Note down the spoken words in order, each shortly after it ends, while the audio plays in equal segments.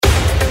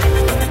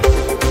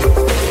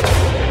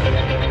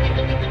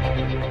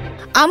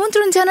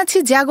আমন্ত্রণ জানাচ্ছি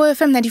জাগো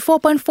এফএম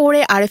 94.4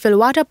 এ RFL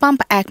water pump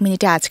 1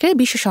 মিনিটে আজকের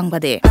বিশ্ব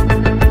সংবাদে।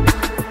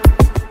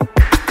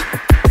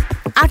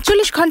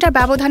 48 ঘন্টার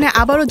ব্যবধানে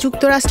আবারও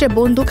যুক্তরাষ্ট্রে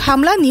বন্দুক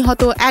হামলা,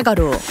 নিহত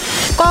 11।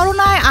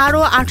 করোনায়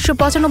আরও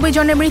 895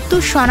 জনের মৃত্যু,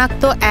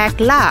 শনাক্ত 1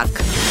 লাখ।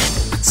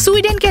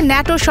 সুইডেনকে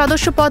ন্যাটো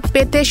সদস্যপদ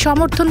পেতে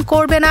সমর্থন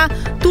করবে না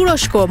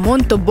তুরস্ক,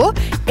 মন্তব্য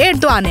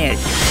এরদোয়ানের।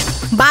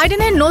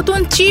 বাইডেনের নতুন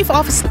চিফ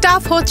অফ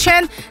স্টাফ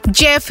হচ্ছেন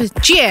জেফ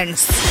জিয়েন্স।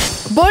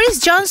 বরিস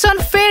জনসন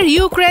ফের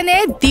ইউক্রেনে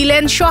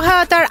দিলেন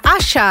সহায়তার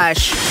আশ্বাস।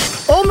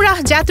 ওমরাহ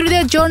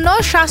যাত্রীদের জন্য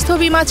স্বাস্থ্য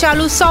বীমা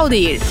চালু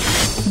সৌদির।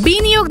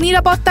 বিনিয়োগ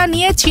নিরাপত্তা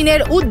নিয়ে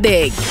চীনের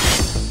উদ্বেগ।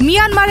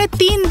 মিয়ানমারে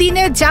 3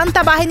 দিনে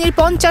জান্তা বাহিনীর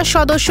 50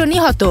 সদস্য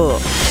নিহত।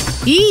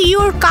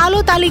 ইইউর কালো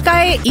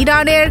তালিকায়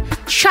ইরানের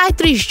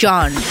 37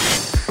 জন।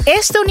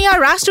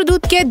 এস্তোনিয়ার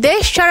রাষ্ট্রদূতকে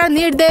দেশ ছাড়ার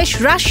নির্দেশ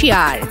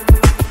রাশিয়ার।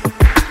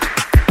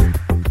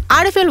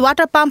 আরএফএল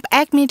ওয়াটার পাম্প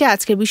 1 মিনিটে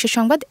আজকের বিশ্ব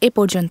সংবাদ এ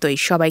পর্যন্তই।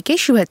 সবাইকে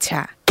শুভেচ্ছা।